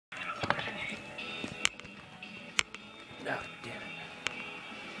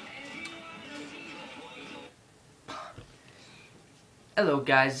Hello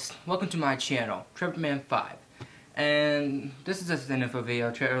guys, welcome to my channel, TrevorMan5, and this is just an info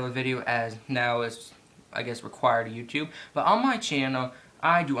video, trailer video, as now is, I guess, required to YouTube. But on my channel,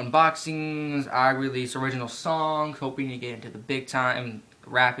 I do unboxings, I release original songs, hoping to get into the big time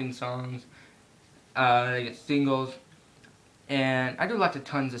rapping songs, singles, and I do lots of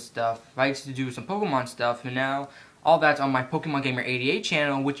tons of stuff. I used to do some Pokemon stuff, and now all that's on my Pokemon Gamer 88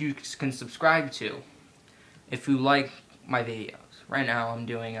 channel, which you can subscribe to if you like my videos. Right now I'm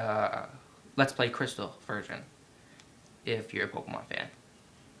doing a Let's Play Crystal version, if you're a Pokemon fan.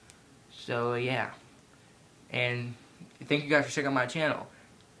 So yeah, and thank you guys for checking out my channel.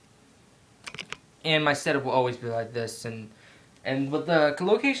 And my setup will always be like this, and with the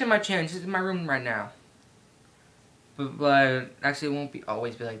location of my channel, this is my room right now. But actually it won't be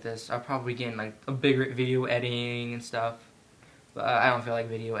always be like this. I'll probably get like a bigger video editing and stuff. But I don't feel like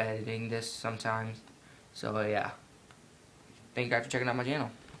video editing this sometimes. So yeah. Thank you guys for checking out my channel.